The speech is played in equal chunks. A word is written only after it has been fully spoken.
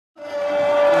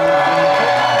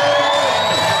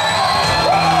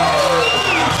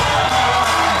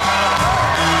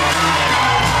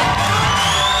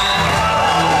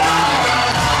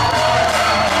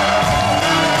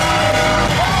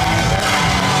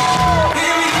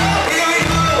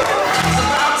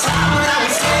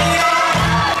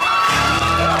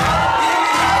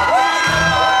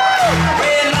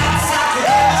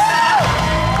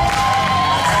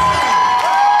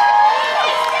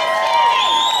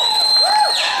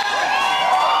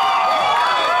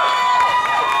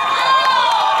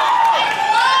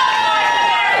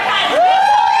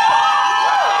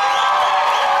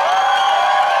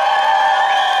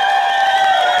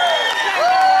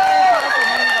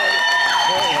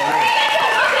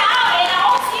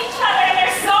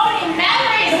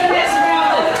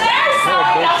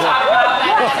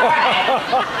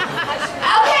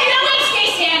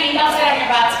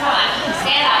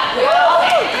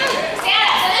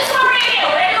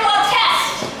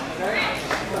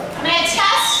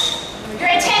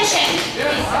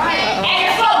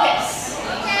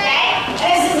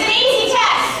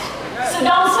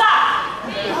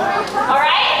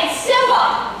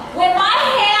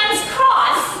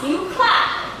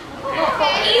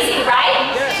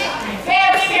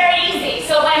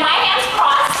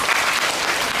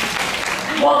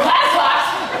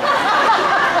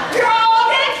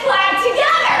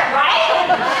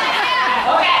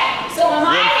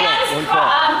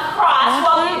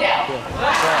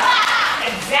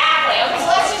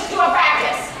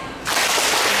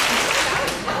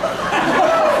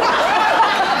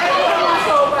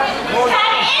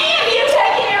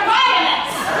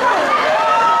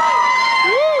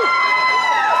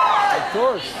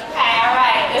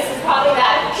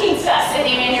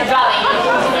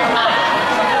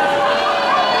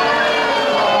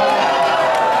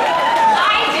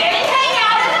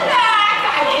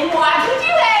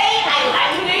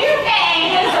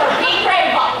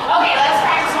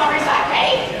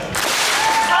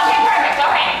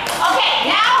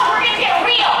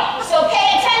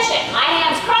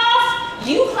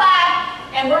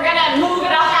to move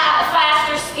at a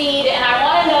faster speed, and I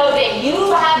want to know that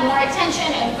you have more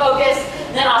attention and focus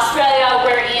than Australia,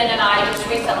 where Ian and I just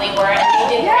recently were, and we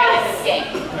did great in this game.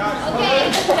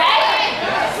 Okay? Okay?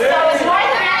 So does North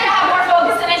America have more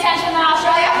focus and attention than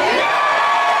Australia?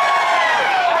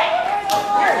 All right.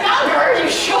 You're younger,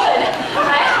 you should.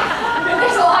 Right?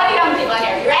 There's a lot of young people in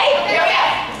here. You ready? Here we go.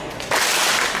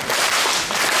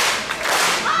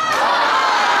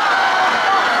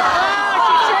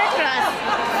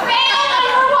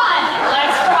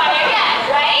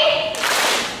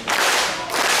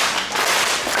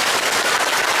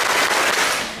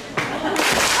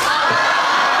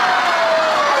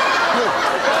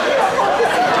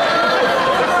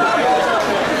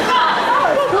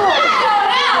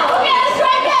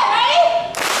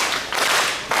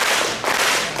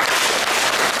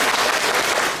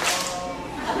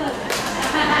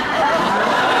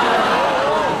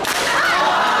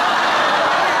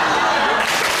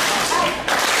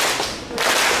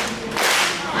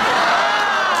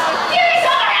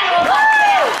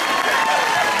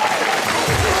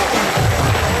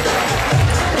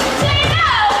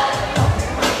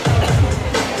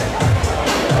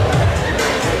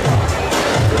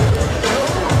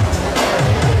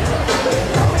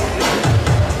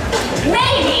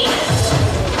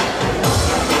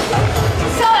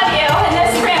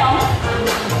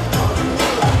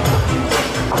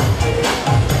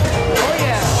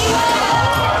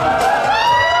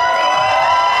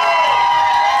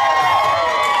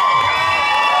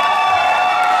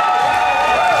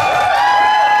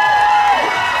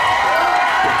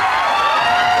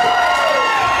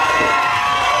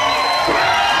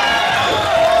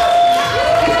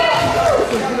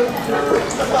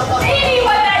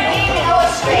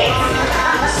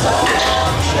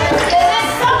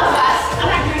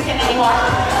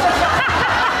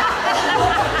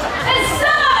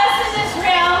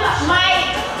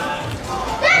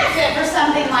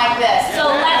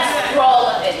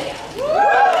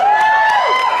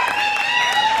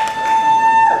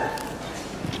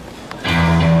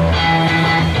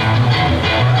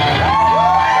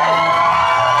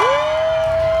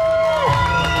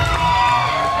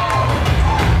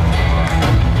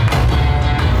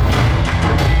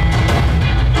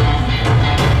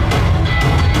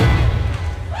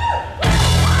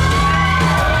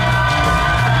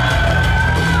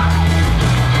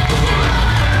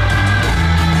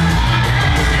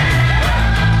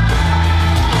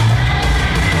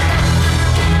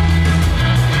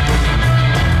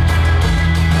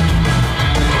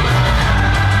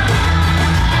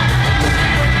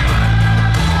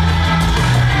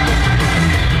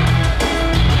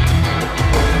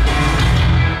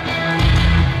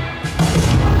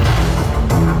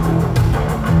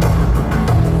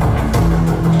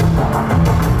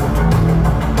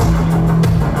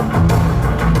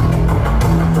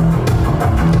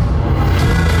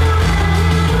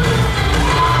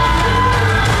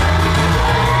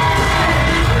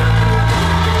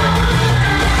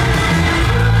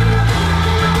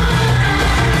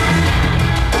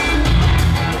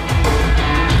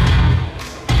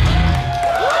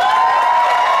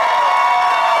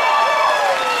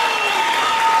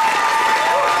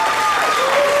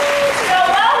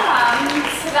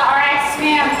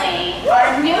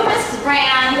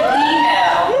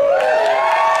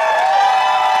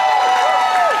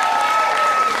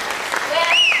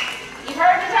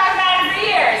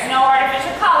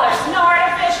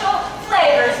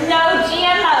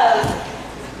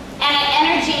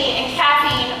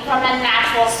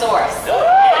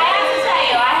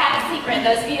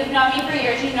 Those of you who've known me for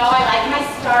years, you know I like my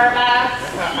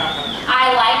Starbucks.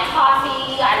 I like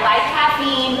coffee. I like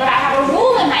caffeine. But I have a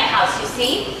rule in my house, you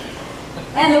see.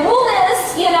 And the rule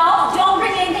is, you know, don't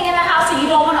bring anything in the house that you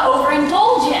don't want to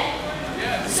overindulge in.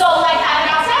 So, like, have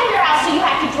it outside of your house, so you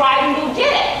have to drive and go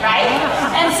get it, right?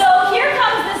 And so here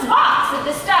comes this box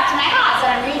with this stuff to my house,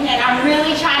 and I'm reading it. I'm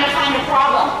really trying to find a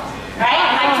problem, right?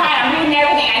 I'm reading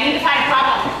everything. I need to find a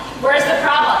problem. Where's the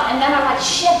problem? And then I'm like,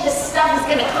 shit, this stuff is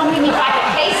going to come to me by the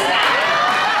case now.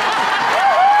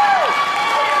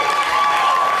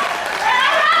 And I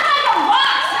have like a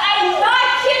box. I'm not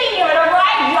kidding you. It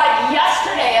arrived like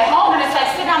yesterday at home, and it's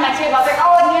like sitting on my table. I was like,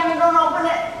 oh, damn, don't open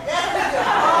it.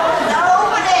 Don't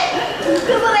open it.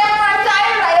 Because whenever I'm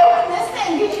tired, I open this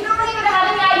thing. Because you don't even have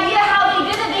any idea how they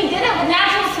did it. They did it with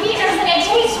natural sweeteners, and it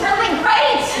tastes really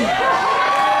great.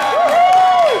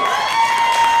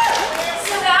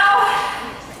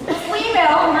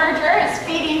 Merger is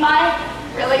feeding my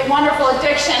really wonderful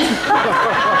addiction. You're welcome.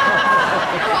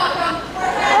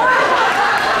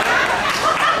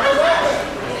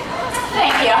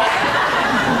 Thank you.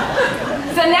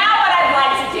 So now what I'd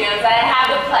like to do is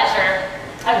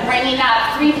of bringing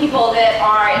up 3 people that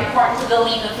are important to the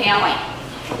LIMU family.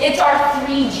 It's our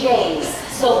 3 J's.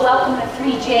 So welcome the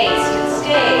 3 J's to the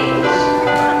stage.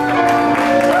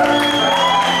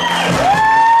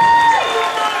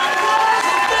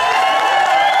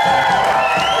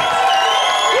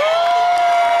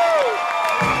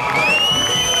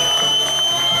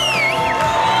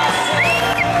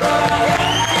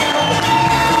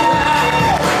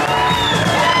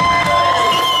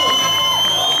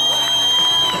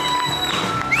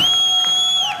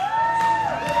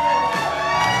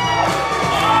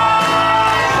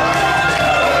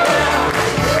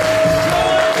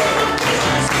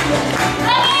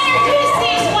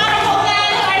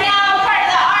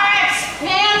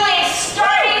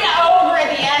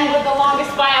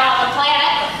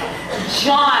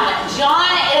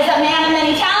 John is a man of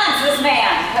many talents, this man.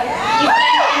 He's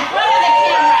been in front of the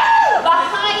camera,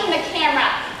 behind the camera,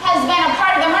 has been a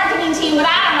part of the marketing team with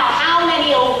I don't know how many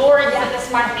awards that this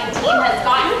marketing team has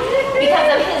gotten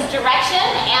because of his direction,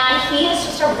 and he is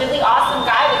just a really awesome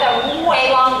guy with a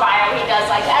way long bio. He does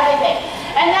like everything.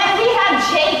 And then we have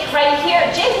Jake right here.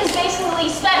 Jake has basically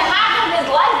spent half of his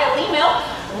life at LIMU,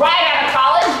 right out of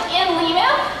college in LIMU,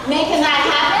 making that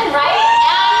happen, right?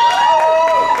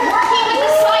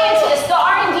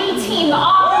 The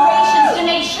operations to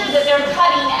make sure that their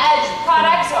cutting edge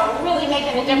products are really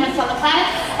making a difference on the planet.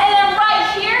 And then right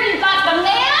here you've got the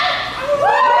man.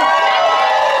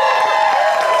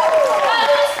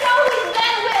 This guy we've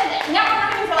been with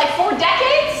networking for like 4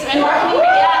 decades in marketing.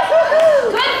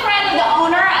 Good friend of the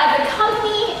owner of the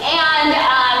company and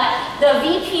the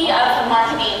VP of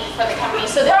marketing for the company.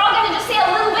 So they're all going to just say a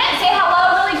little bit, say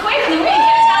hello really quick, and then we're going to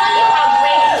get telling you how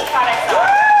great these products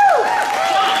are.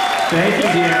 Thank you,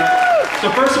 Deanna. So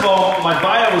first of all, my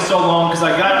bio was so long because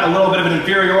I got a little bit of an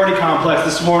inferiority complex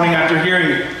this morning after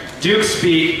hearing Duke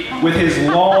speak with his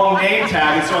long name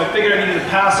tag, and so I figured I needed to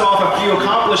pass off a few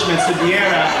accomplishments to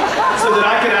Deanna so that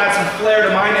I could add some flair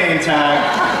to my name tag.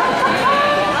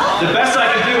 The best I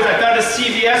could do is I found a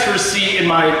CVS receipt in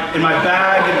my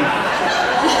bag and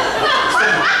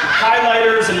some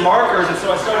highlighters and markers, and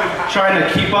so I started trying to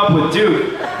keep up with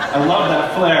Duke. I love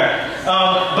that flair.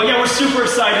 But yeah, we're super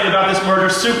excited about this merger,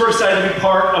 super excited to be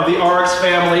part of the ARIIX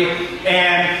family,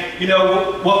 and you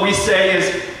know, what we say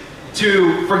is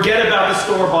to forget about the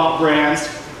store-bought brands.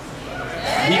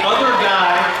 The other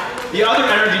guy, the other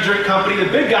energy drink company, the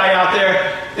big guy out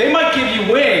there, they might give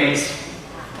you wings,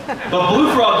 but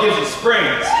Blue Frog gives you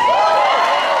springs.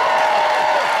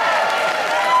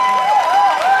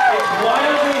 It's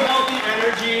wildly healthy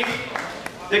energy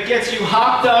that gets you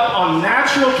hopped up on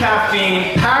natural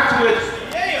caffeine, packed with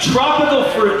tropical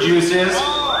fruit juices.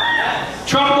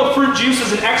 Tropical fruit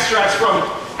juices and extracts from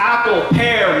apple,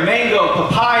 pear, mango,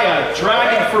 papaya,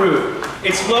 dragon fruit.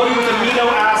 It's loaded with amino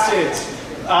acids,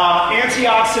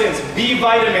 antioxidants, B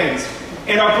vitamins,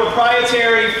 and our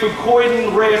proprietary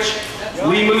fucoidan-rich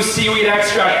LIMU seaweed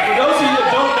extract. For those of you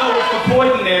that don't know what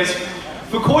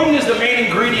fucoidan is the main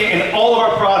ingredient in all of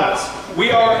our products. We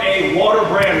are a water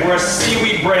brand, we're a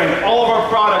seaweed brand. All of our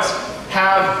products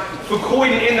have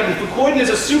fucoidan in them. Fucoidan is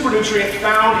a super nutrient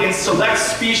found in select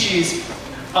species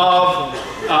of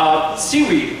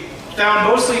seaweed, found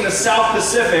mostly in the South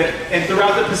Pacific and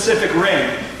throughout the Pacific Rim.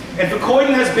 And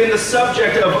fucoidan has been the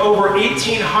subject of over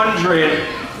 1,800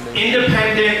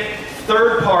 independent,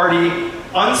 third-party,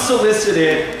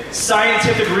 unsolicited,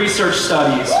 scientific research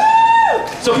studies.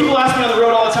 So people ask me on the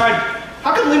road all the time,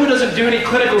 how come LIMU doesn't do any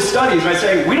clinical studies? And I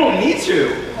say, we don't need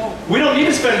to. We don't need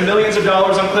to spend millions of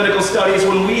dollars on clinical studies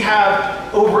when we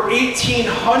have over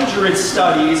 1,800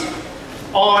 studies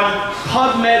on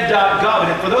PubMed.gov.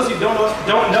 And for those of you who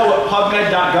don't know what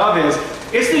PubMed.gov is,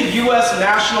 it's the U.S.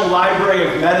 National Library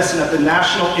of Medicine at the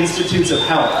National Institutes of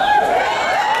Health.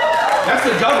 That's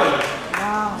the government.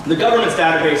 Wow. The government's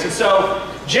database. And so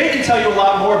Jay can tell you a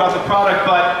lot more about the product,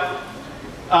 but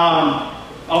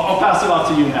I'll pass it off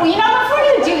to you now. Well, you know, before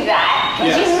you do that,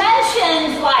 because yes. you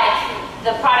mentioned like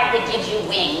the product that gives you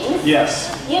wings.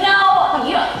 Yes. You know,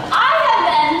 I have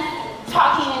been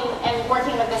talking and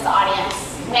working with this audience,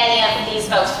 many of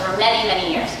these folks for many,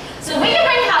 many years. So we can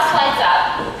bring house lights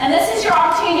up, and this is your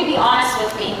opportunity to be honest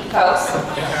with me, folks.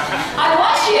 I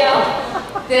want you,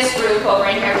 this group over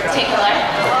in here in particular,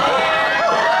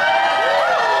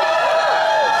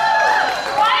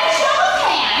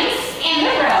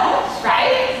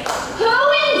 right? Who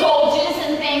indulges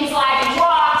in things like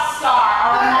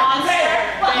Rockstar or Monster?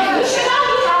 Well, you should not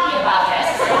be happy about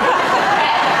this.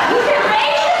 Okay? You can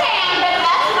raise your hand, but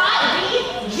let's not be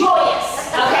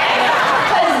joyous, okay?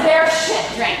 Because they're shit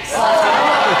drinks.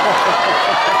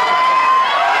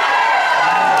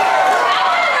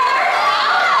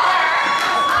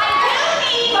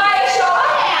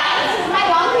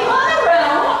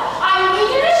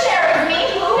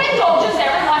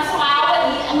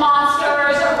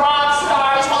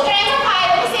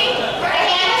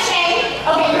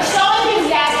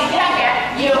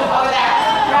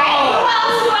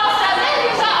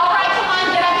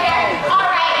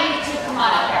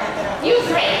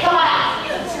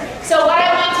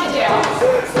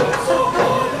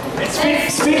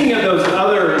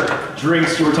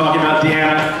 drinks you were talking about,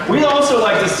 Deanna. We also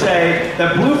like to say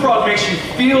that Blue Frog makes you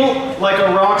feel like a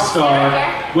rock star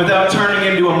without turning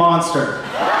into a monster.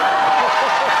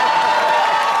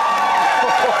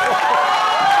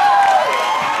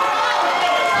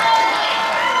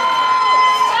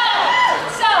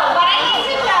 So what I need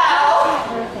to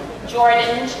know,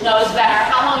 Jordan knows better.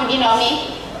 How long have you known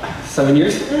me? 7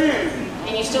 years.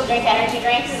 And you still drink energy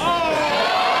drinks?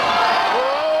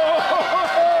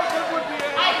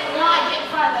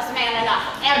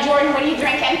 Now, Jordan, what are you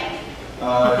drinking?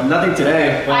 Nothing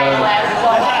today. I know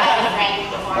what have you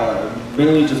drank before?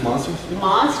 Mainly just Monsters.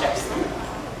 Monsters.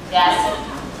 Yes.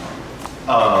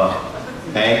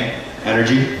 Bang.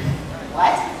 Energy.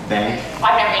 What? Bang.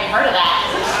 I've never even heard of that.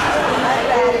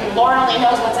 Lauren only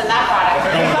knows what's in that product.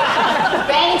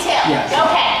 Bang too. Yes.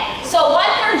 Okay. So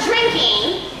what they're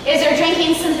drinking is they're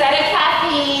drinking synthetic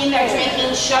caffeine, they're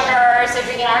drinking sugars, they're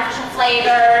drinking artificial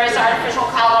flavors, artificial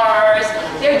colors,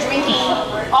 they're drinking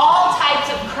all types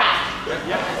of crap.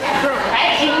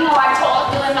 Right? Even though I've told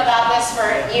them about this for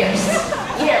years.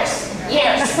 Years.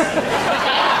 Okay?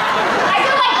 I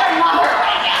feel like their mother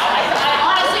right now. I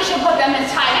honestly should put them in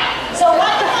timeout. So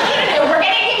what we're going to do, we're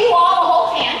going to give you all a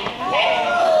whole can, okay?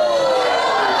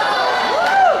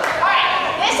 Alright,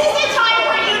 this is the time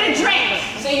for you to drink.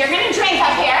 So you're going to drink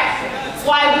up here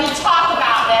while we talk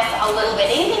about this a little bit.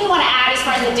 Anything you want to add as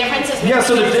far as the differences? Yeah,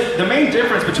 so the main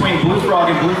difference between Blue Frog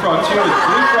and Blue Frog 2 is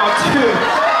Blue Frog 2.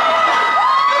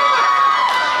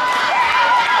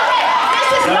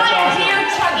 This is not a beer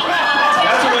chugging competition.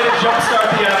 That's a way to jumpstart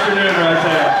the afternoon right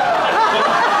there.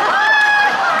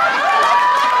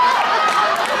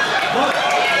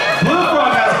 Blue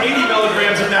Frog has 80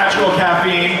 milligrams of natural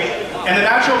caffeine, and the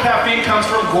natural caffeine comes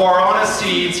from guarana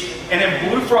seeds. And in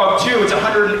Blue Frog 2, it's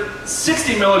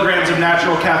 160 milligrams of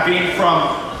natural caffeine from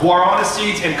guarana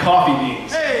seeds and coffee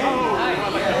beans.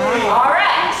 All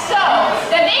right, so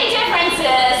the big difference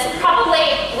is probably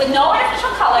with no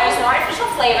artificial colors, no artificial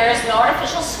flavors, no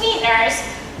artificial sweeteners.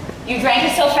 You drank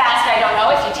it so fast, I don't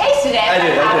know if you tasted it.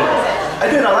 I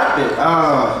did. I liked it.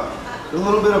 A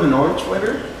little bit of an orange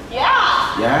flavor.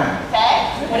 Yeah. Yeah.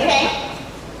 Okay, what do you think?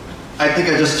 I think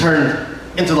I just turned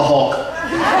into the Hulk.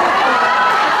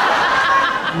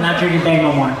 I'm not drinking Bang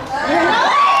no more. So we're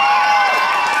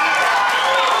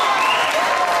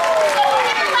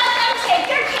going to let them take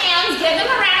their cans, give them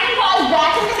a round of applause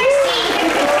back into their seat, and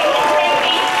continue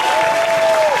drinking.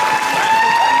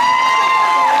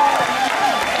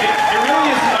 It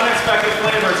really is an unexpected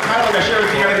flavor. It's kind of like I shared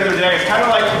with you the other day. It's kind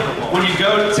of like when you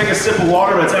go take a sip of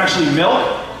water, but it's actually milk.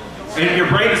 And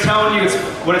your brain is telling you it's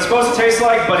what it's supposed to taste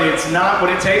like, but it's not what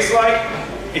it tastes like.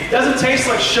 It doesn't taste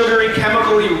like sugary,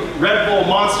 chemically Red Bull,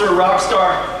 Monster,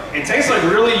 Rockstar. It tastes like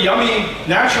really yummy,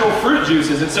 natural fruit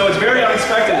juices, and so it's very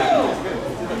unexpected.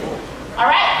 All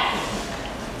right.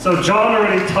 So John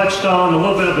already touched on a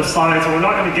little bit of the science, and we're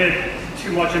not going to get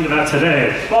too much into that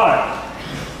today, but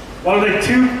I want to make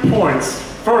 2 points.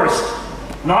 First,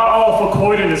 not all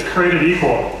fucoidin is created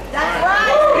equal. That's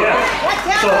right. Yeah.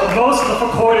 So most of the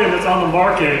fucoidin that's on the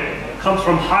market comes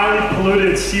from highly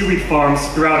polluted seaweed farms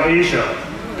throughout Asia.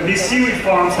 And these seaweed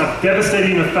farms have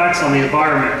devastating effects on the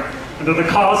environment, and they're the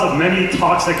cause of many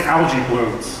toxic algae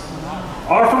blooms.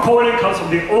 Our fucoidin comes from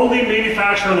the only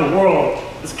manufacturer in the world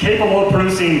that's capable of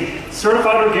producing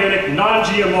certified organic,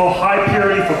 non-GMO,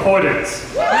 high-purity fucoidins.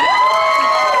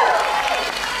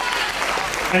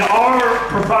 And our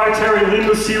proprietary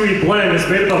LIMU seaweed blend is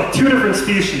made up of 2 different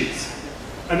species,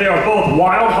 and they are both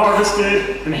wild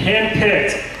harvested and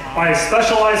hand-picked by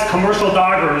specialized commercial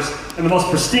divers in the most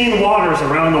pristine waters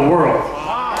around the world.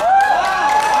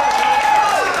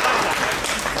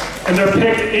 And they're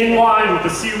picked in line with the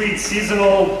seaweed's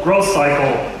seasonal growth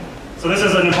cycle. So this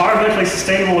is an environmentally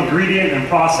sustainable ingredient and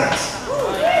process.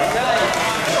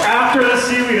 After the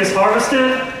seaweed is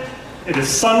harvested, it is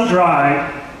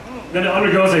sun-dried, then it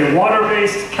undergoes a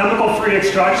water-based, chemical-free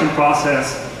extraction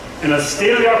process in a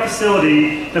state-of-the-art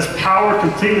facility that's powered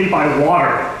completely by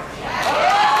water.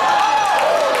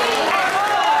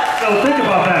 So think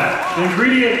about that. The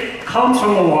ingredient comes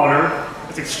from the water,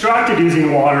 it's extracted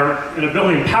using water, and a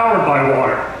building powered by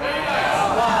water.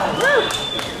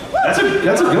 That's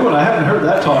a good one. I haven't heard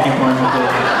that talking point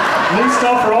before. New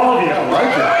stuff for all of you. I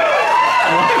like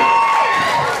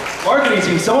it. Marketing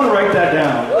team, someone write that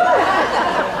down.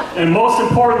 And most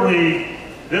importantly,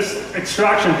 this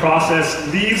extraction process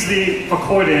leaves the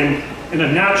fucoidin in a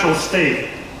natural state.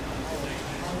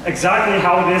 Exactly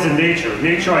how it is in nature,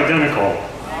 nature identical.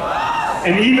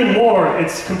 And even more,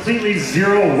 it's completely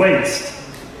zero waste.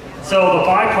 So the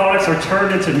byproducts are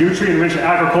turned into nutrient-rich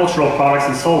agricultural products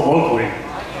and sold locally.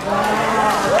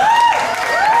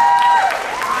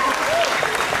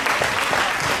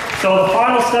 So the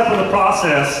final step of the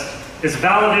process is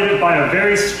validated by a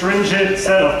very stringent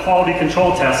set of quality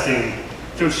control testing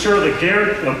to ensure the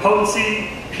potency,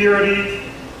 purity,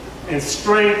 and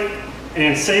strength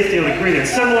and safety of the ingredient,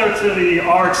 similar to the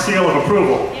ARIIX seal of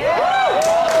approval.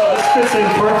 So this fits in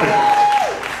perfect.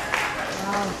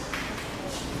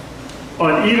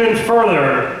 But even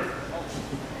further,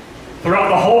 throughout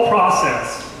the whole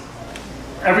process,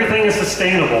 everything is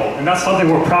sustainable, and that's something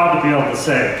we're proud to be able to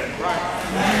say.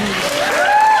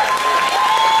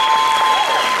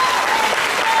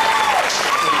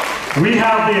 We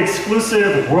have the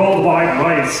exclusive worldwide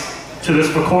rights to this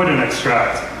Vercoidin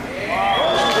extract.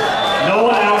 No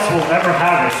one else will ever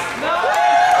have it.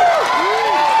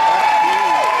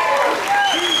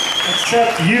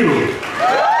 Except you.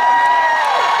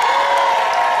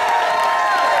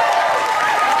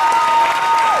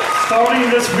 Starting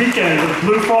this weekend with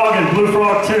Blue Frog and Blue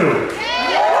Frog 2.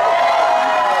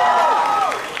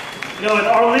 You know,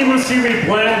 our LIMU seaweed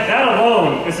blend, that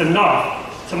alone is enough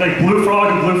to make Blue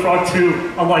Frog and Blue Frog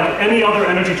 2 unlike any other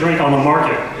energy drink on the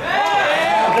market.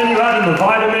 But then you add in the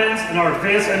vitamins and our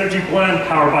advanced energy blend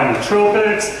powered by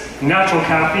nootropics, natural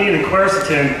caffeine, and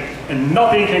quercetin, and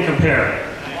nothing can compare.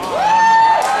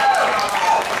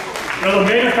 You know, the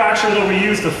manufacturer that we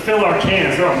use to fill our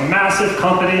cans, they're a massive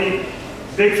company,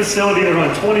 big facility, they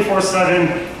run 24/7,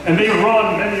 and they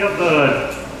run many of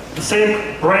the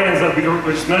same brands that we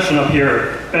just mentioned up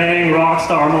here, Bang,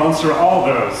 Rockstar, Monster, all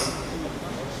those.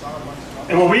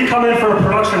 And when we come in for a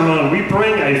production run, we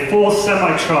bring a full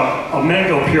semi-truck of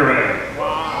mango puree.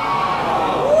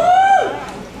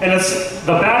 And it's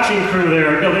the batching crew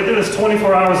there, you know, they do this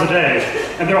 24 hours a day,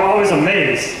 and they're always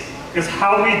amazed, because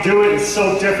how we do it is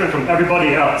so different from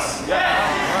everybody else.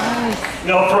 You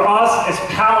know, for us, it's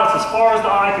pallets as far as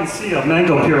the eye can see of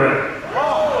mango puree.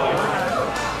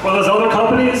 For those other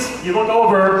companies, you look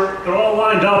over, they're all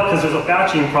lined up because there's a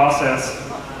batching process.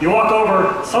 You walk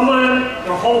over, some of them,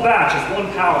 their whole batch is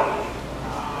one pallet.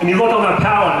 And you look on that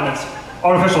pallet and it's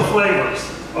artificial flavors,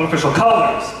 artificial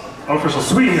colors, artificial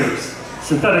sweeteners,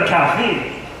 synthetic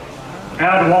caffeine.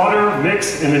 Add water,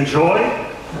 mix, and enjoy?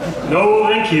 No,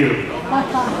 thank you.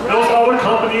 Those other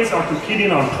companies are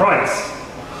competing on price.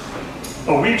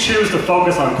 But we choose to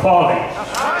focus on quality.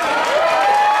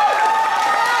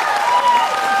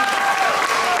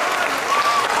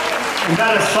 And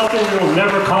that is something we will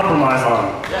never compromise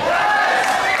on.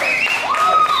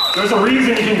 There's a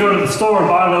reason you can go to the store and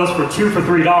buy those for $2 for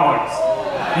 $3.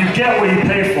 You get what you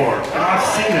pay for, and I've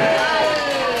seen it.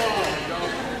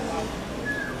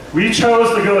 We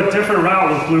chose to go a different route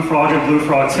with Blue Frog and Blue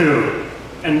Frog 2.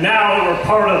 And now that we're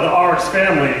part of the ARIIX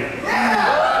family,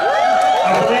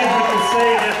 I believe we can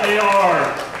say that they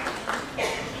are,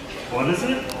 what is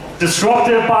it?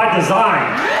 Disruptive by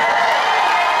design.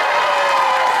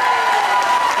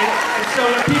 And so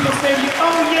when people say to you,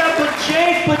 oh yeah, but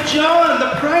Jake, but John,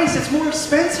 the price, it's more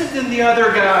expensive than the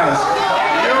other guys.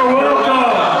 You're welcome.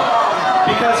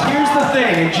 Because here's the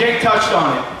thing, and Jake touched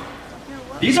on it.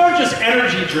 These aren't just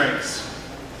energy drinks.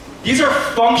 These are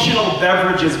functional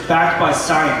beverages backed by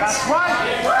science.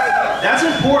 That's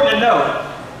important to note.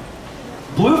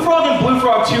 Blue Frog and Blue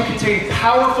Frog 2 contain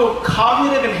powerful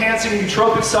cognitive enhancing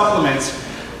nootropic supplements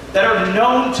that are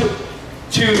known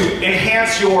to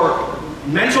enhance your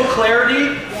mental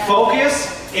clarity, focus,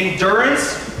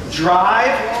 endurance,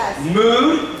 drive,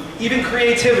 mood, even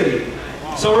creativity.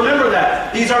 So remember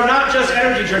that. These are not just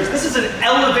energy drinks. This is an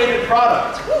elevated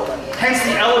product. Hence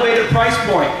the elevated price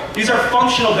point. These are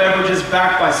functional beverages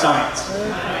backed by science.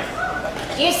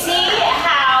 You see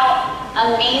how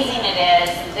amazing it is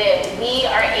that we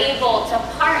are able to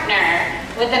partner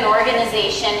with an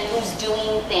organization who's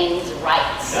doing things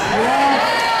right.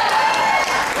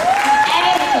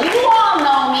 And you all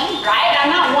know me, right? I'm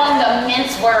not one to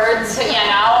mince words, you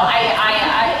know.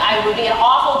 I would be an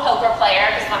awful poker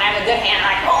player because when I have a good hand, I'm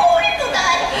like, oh, it's so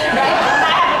good. Right? When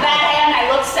I have a bad hand,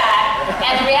 I look sad.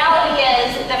 And the reality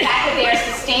is the fact that they are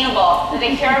sustainable, that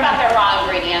they care about their raw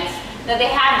ingredients, that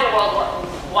they have the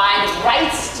worldwide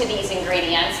rights to these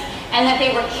ingredients, and that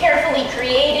they were carefully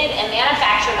created and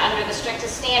manufactured under the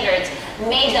strictest standards,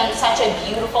 made them such a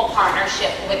beautiful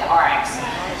partnership with ARIIX.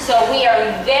 So we are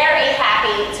very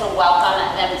happy to welcome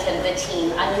them to the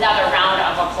team. Another round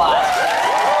of applause.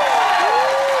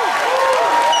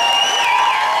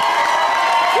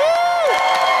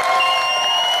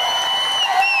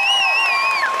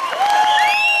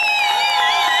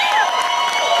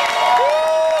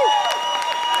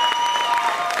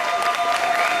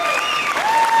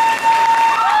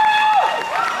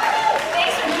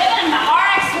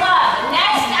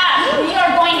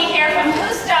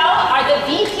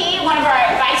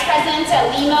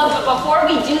 emo, but before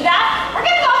we do that, we're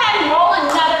gonna go ahead and roll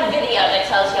another video that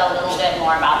tells you a little bit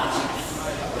more about the drinks.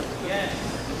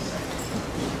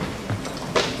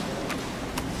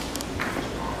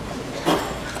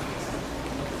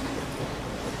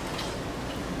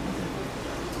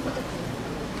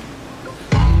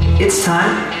 It's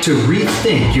time to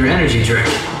rethink your energy drink.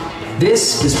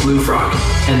 This is Blue Frog,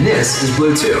 and this is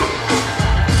Blue 2.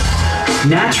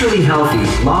 Naturally healthy,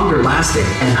 longer lasting,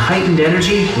 and heightened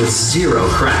energy with zero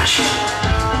crash.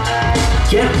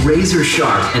 Get razor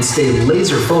sharp and stay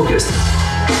laser focused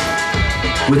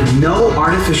with no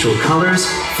artificial colors,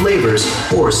 flavors,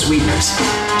 or sweeteners.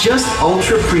 Just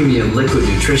ultra premium liquid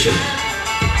nutrition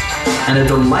and a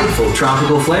delightful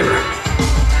tropical flavor.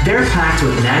 They're packed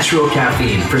with natural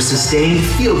caffeine for sustained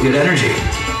feel-good energy.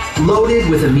 Loaded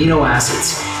with amino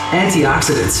acids,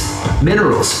 antioxidants,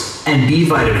 minerals, and B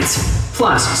vitamins.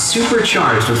 Plus,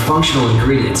 supercharged with functional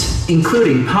ingredients,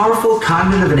 including powerful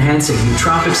cognitive-enhancing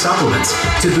nootropic supplements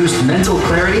to boost mental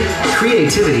clarity,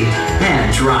 creativity,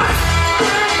 and drive.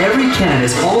 Every can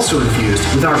is also infused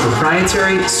with our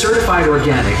proprietary, certified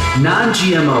organic,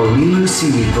 non-GMO LIMU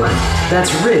seaweed blend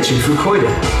that's rich in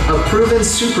fucoidan, a proven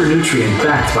super nutrient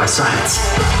backed by science.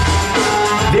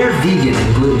 They're vegan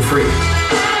and gluten-free,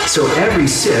 so every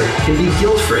sip can be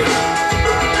guilt-free.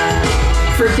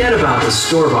 Forget about the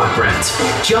store-bought brands.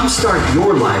 Jumpstart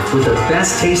your life with the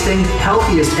best tasting,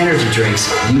 healthiest energy drinks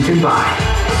you can buy.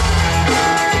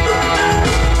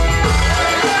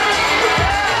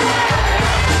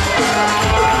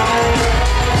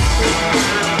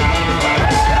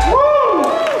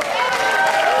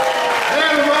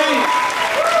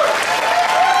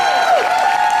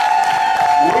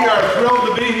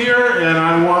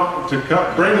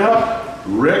 To bring up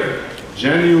Rick,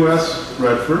 Jen U.S.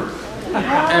 Redford,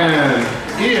 and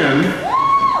Ian,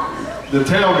 the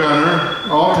tail gunner,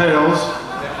 all tails,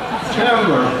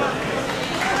 Chandler.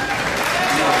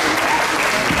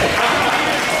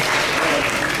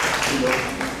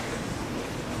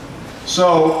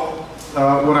 So,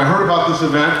 when I heard about this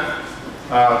event,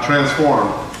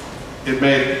 Transform, it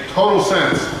made total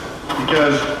sense,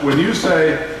 because when you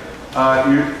say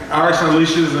ARIIX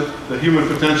unleashes the human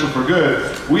potential for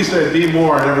good, we say be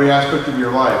more in every aspect of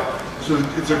your life. So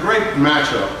it's a great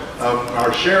matchup of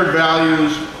our shared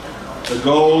values, the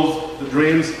goals, the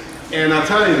dreams, and I'll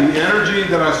tell you, the energy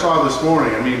that I saw this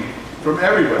morning, I mean, from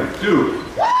everybody, Duke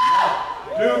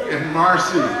and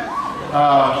Marcy,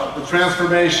 the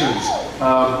transformations,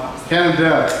 Ken and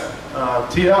Deb,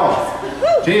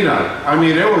 TL, Tina, I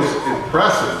mean, it was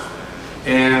impressive.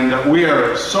 And we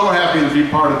are so happy to be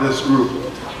part of this group.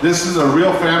 This is a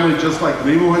real family, just like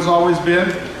LIMU has always been.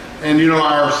 And you know,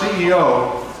 our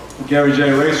CEO, Gary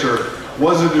J. Racer,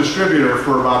 was a distributor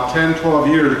for about 10, 12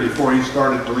 years before he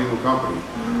started the LIMU company.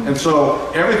 And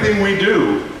so everything we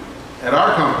do at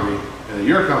our company, and at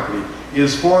your company,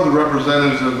 is for the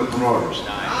representatives and the promoters.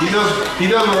 He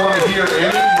doesn't want to hear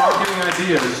any marketing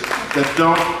ideas that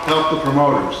don't help the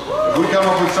promoters. If we come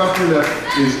up with something that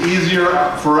is easier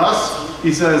for us,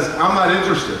 he says, I'm not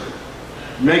interested.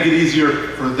 Make it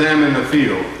easier for them in the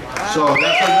field. So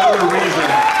that's another reason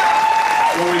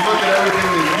when we look at everything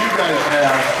that you guys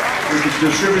have with the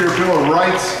Distributor Bill of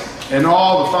Rights and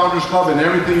all the Founders Club and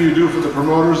everything you do for the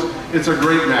promoters, it's a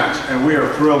great match, and we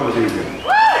are thrilled to be here.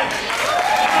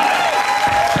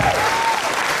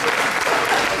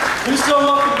 We're so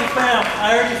welcome to fam.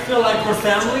 I already feel like we're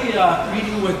family.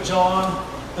 Meeting with John,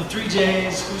 the 3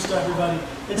 J's, who's to everybody.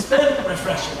 It's been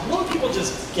refreshing. More people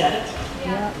just get it,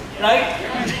 right?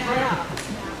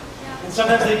 And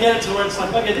sometimes they get it to where it's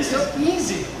like, okay, this is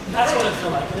easy. That's what I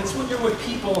feel like. And it's when you're with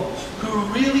people who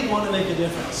really want to make a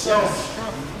difference. So,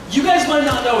 you guys might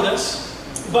not know this,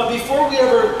 but before we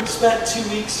ever spent 2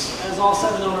 weeks, as all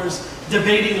 7 owners,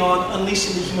 debating on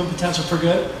unleashing the human potential for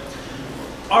good,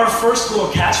 our first little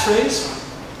catchphrase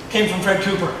came from Fred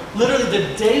Cooper. Literally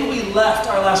the day we left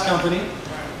our last company,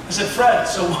 I said, Fred,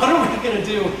 so what are we going to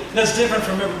do that's different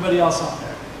from everybody else out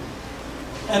there?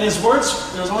 And his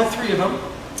words, there's only 3 of them.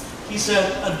 He said,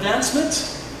 advancement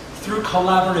through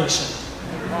collaboration.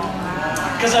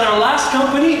 Because at our last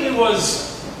company, it was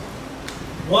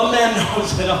one man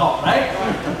knows it all, right?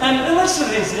 And let's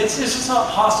face it, it's just not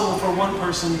possible for one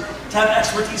person to have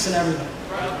expertise in everything.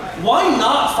 Why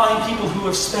not find people who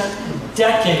have spent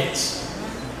decades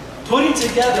putting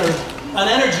together an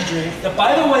energy drink that,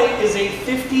 by the way, is a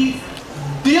 $50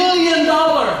 billion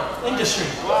industry.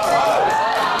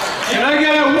 Can I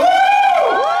get a woo?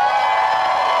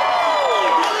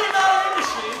 $50 billion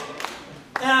industry,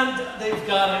 and they've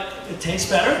got it. It tastes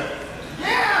better.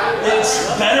 It's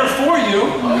better for you.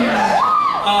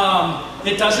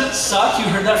 It doesn't suck. You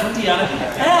heard that from DEANNA.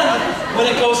 And when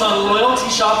it goes on loyalty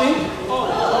shopping,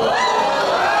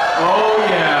 Oh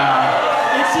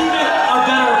yeah. it's even a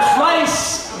better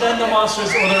price than the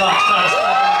Monsters or the Rockstars.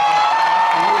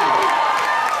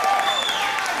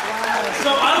 So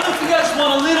I don't know if you guys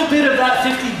want a little bit of that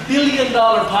 $50 billion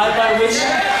pie, by which,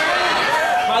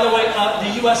 by the way,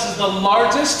 the US is the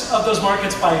largest of those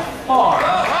markets by far.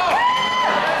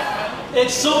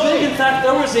 It's so big, in fact,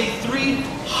 there was a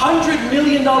 $300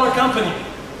 million company.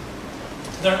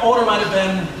 Their owner might have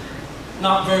been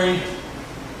not very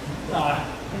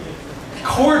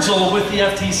cordial with the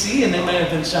FTC, and they may have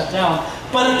been shut down.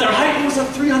 But at their height, it was a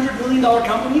 $300 million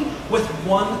company with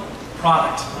one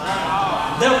product.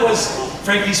 That was,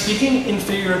 frankly speaking,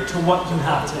 inferior to what you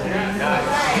have today.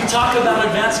 You talk about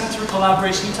advancing through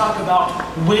collaboration. You talk about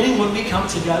winning when we come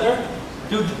together.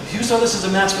 Dude, you saw this as a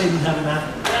match made in heaven, man.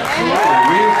 Absolutely.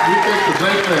 We think the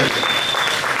same thing.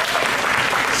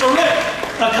 So Rick,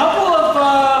 a couple of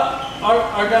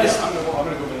our guys... I'm gonna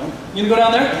go down. You gonna go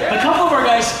down there? Yeah. A couple of our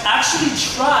guys actually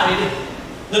tried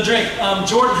the drink.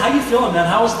 Jordan, how you feeling, man?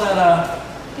 How was that?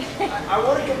 I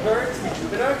want to compare it to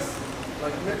Groupe-Sarl.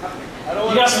 Like, I don't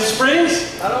You got some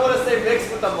springs? I don't want to say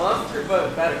mixed with a monster,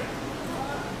 but better.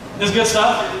 This good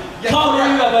stuff? Yeah. Colin, where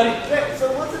you at, buddy? Yeah,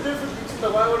 so what's the difference between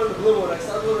the white one and the blue one? I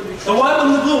saw the one in The white one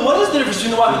and the blue. What is the difference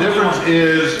between the white The and the blue? difference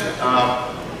is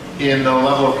in the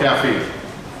level of caffeine.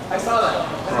 I saw that.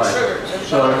 And the sugar. And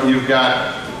So you've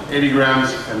got 80 grams,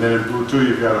 and then in blue 2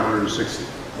 you've got 160.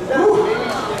 is that maybe,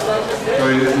 is that just it? So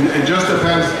it just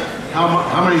depends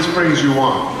how many springs you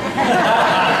want.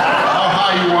 How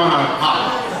high you want to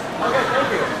hop. Okay, thank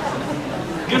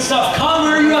you. Good stuff. Colin,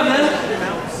 where are you at, man?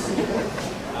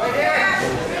 Right here.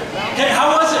 Okay,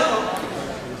 how was it?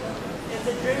 It's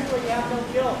a drink where you have no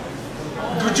guilt.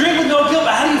 A drink with no guilt,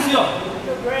 but how do you feel? You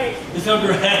feel great. You feel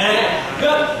great.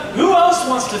 Good. Who else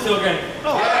wants to feel great?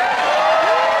 Oh.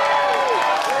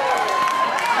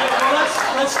 Okay, well,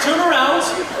 let's turn around.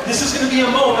 This is going to be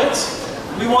a moment.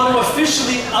 We want to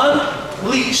officially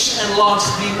unleash and launch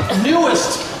the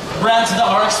newest brand to the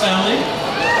ARIIX family.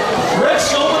 Rick,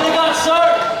 show what they got,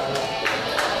 sir.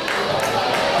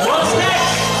 What's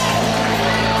next?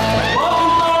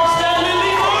 Welcome to our Stanley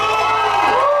LIMU.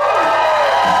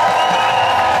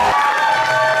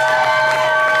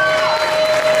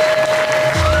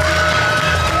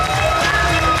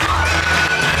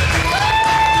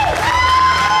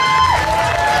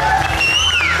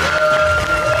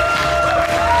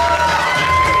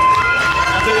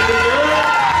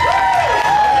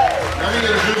 Let me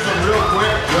introduce them real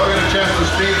quick. They'll get a chance to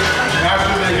speak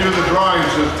after they do the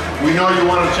drawings. We know you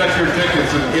want to check your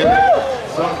tickets and get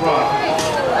some product.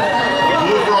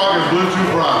 Blue Frog and Blue 2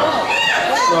 product.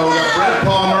 So we got Brett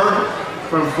Palmer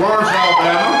from Florence,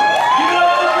 Alabama. Give it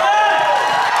up for Brett.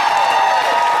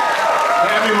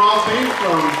 Tammy Maltby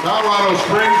from Colorado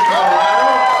Springs, Colorado.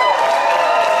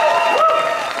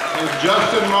 And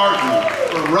Justin Martin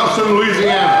from Ruston,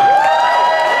 Louisiana.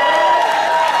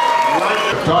 I'd like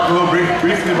to talk a little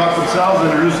briefly about themselves,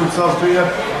 introduce themselves to you,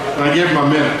 and I give them a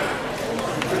minute.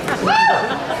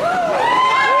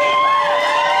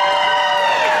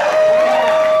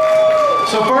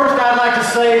 So first I'd like to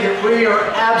say that we are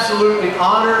absolutely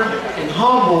honored and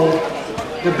humbled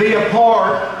to be a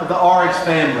part of the ARIIX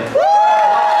family.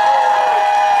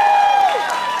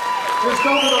 Just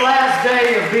over the last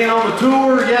day of being on the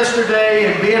tour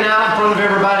yesterday and being out in front of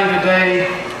everybody today,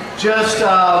 just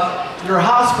your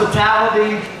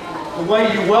hospitality, the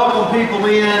way you welcome people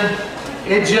in,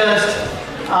 it just,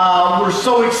 we're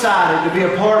so excited to be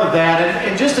a part of that.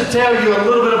 And just to tell you a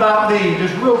little bit about me,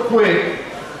 just real quick,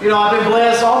 you know, I've been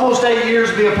blessed almost 8 years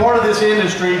to be a part of this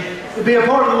industry, to be a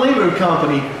part of the LIMU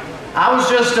company. I was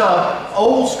just an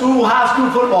old school, high school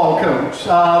football coach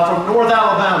from North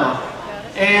Alabama.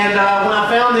 And when I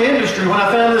found the industry, when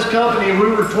I found this company, we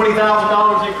were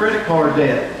 $20,000 in credit card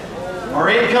debt. Our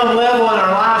income level and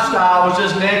our lifestyle was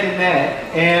just neck and neck.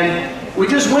 And we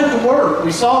just went to work.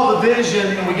 We saw the vision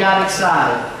and we got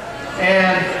excited.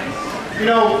 And, you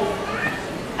know,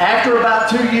 after about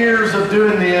 2 years of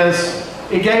doing this,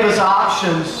 it gave us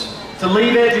options to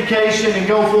leave education and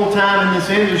go full-time in this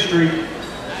industry.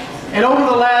 And over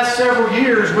the last several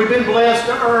years, we've been blessed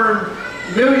to earn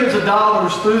millions of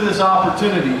dollars through this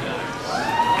opportunity.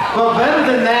 But better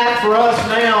than that for us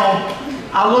now,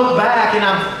 I look back and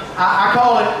I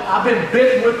call it, I've been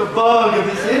bitten with the bug of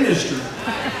this industry.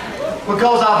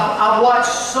 Because I've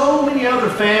watched so many other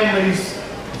families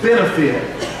benefit.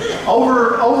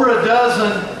 Over a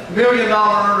dozen $1 million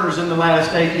earners in the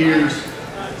last 8 years.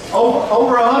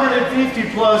 Over 150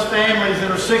 plus families that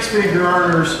are 6-figure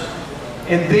earners.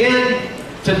 And then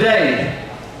today,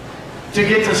 to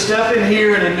get to step in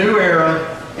here in a new era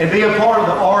and be a part of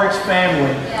the ARIIX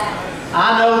family.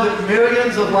 I know that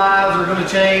millions of lives are going to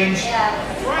change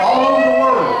all over the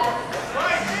world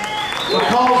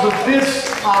because of this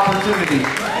opportunity.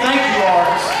 Thank you,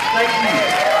 ARIIX. Thank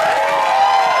you.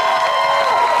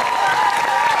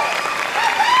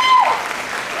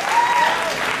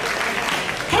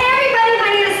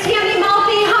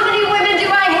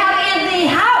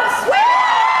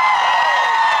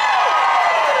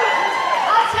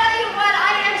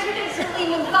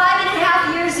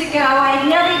 I had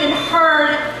never even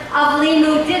heard of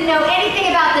LIMU, didn't know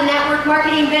anything about the network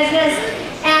marketing business,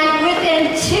 and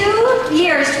within 2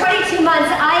 years, 22 months,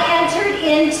 I entered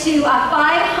into a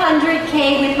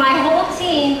 500K with my whole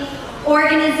team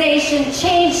organization,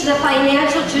 changed the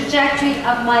financial trajectory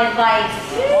of my life.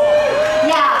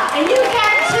 Yeah, and you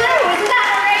can too, isn't that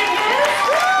great news?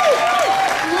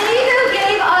 LIMU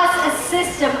gave us a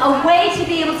system, a way to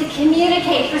be able to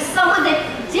communicate for someone that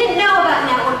didn't know about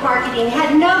network marketing,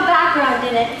 had no background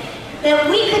in it, that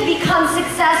we could become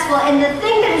successful. And the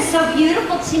thing that is so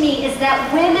beautiful to me is that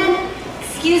women,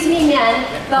 excuse me men,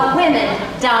 but women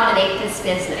dominate this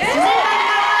business. Does anybody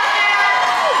know that?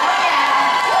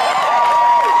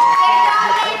 They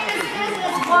dominate this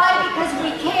business. Why? Because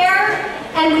we care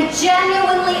and we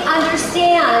genuinely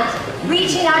understand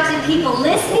reaching out to people,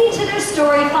 listening to their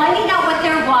story, finding out what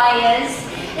their why is.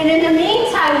 And in the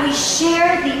meantime, we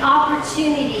share the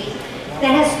opportunity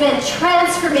that has been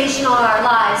transformational in our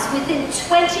lives. Within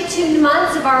 22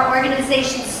 months of our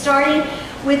organization starting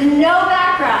with no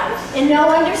background and no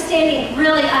understanding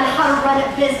really on how to run a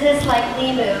business like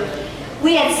LIMU,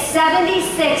 we had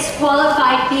 76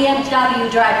 qualified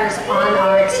BMW drivers on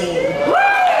our team. Woo!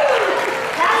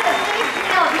 That's a big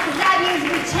deal because that means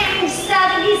we changed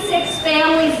 76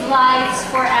 families' lives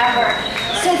forever.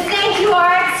 So thank you,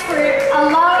 ARIIX, for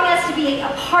allowing us to be a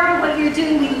part of what you're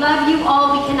doing. We love you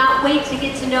all. We cannot wait to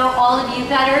get to know all of you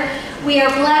better. We are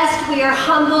blessed, we are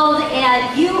humbled,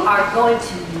 and you are going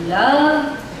to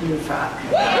love Blue Frog.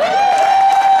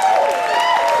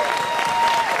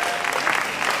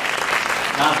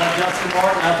 I'm Justin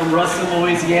Martin. I'm from Ruston,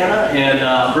 Louisiana,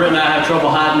 and Britt and I have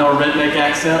trouble hiding our redneck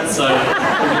accents, so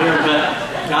we're here. But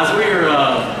guys, we are,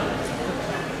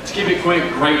 to keep it quick,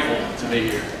 grateful to be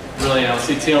here. Really, I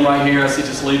see Tim right here. I see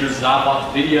just leaders that I've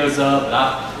watched videos of,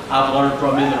 that I've learned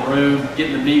from in the room,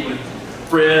 getting to meet with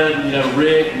Fred, you know,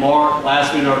 Rick, Mark,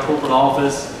 last week in our corporate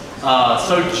office.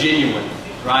 So genuine,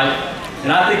 right?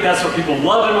 And I think that's what people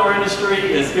love in our industry,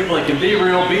 is people that can be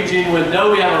real, be genuine, know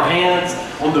we have our hands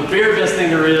on the very best thing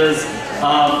there is.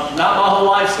 Not my whole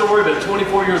life story, but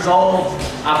 24 years old,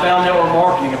 I found network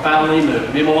marketing. I found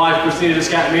LIMU. Me and my wife, Christina,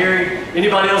 just got married.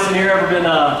 Anybody else in here ever been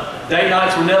date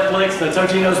nights with Netflix, and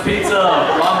Totino's Pizza,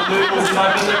 ramen noodles?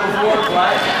 Anybody been there before,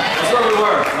 right? That's where we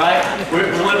were, right?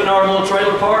 We're living in our little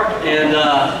trailer park, and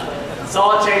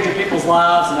saw it changing people's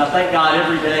lives, and I thank God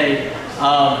every day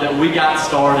that we got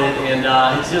started, and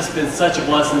it's just been such a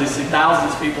blessing to see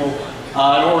thousands of people in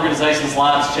our organization's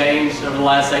lives changed over the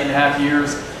last 8.5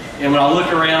 years. And when I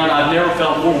look around, I've never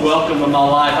felt more welcome in my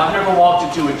life. I've never walked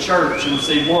into a church and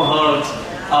received more hugs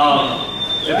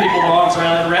and people with arms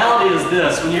around. The reality is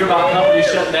this: when you hear about companies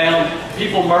shutting down,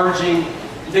 people merging,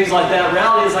 things like that, the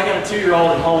reality is I got a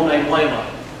 2-year-old at home named Layla,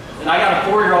 and I got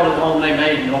a 4-year-old at home named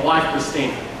Aiden, and my wife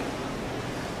Christina.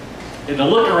 And to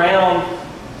look around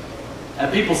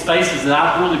at people's faces that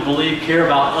I really believe care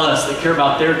about us, that care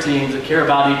about their teams, that care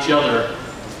about each other,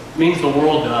 means the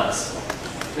world to us.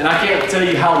 And I can't tell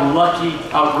you how lucky,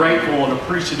 how grateful and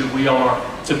appreciative we are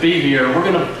to be here. We're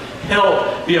going to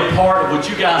help be a part of what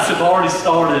you guys have already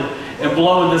started and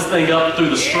blowing this thing up through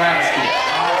the stratosphere.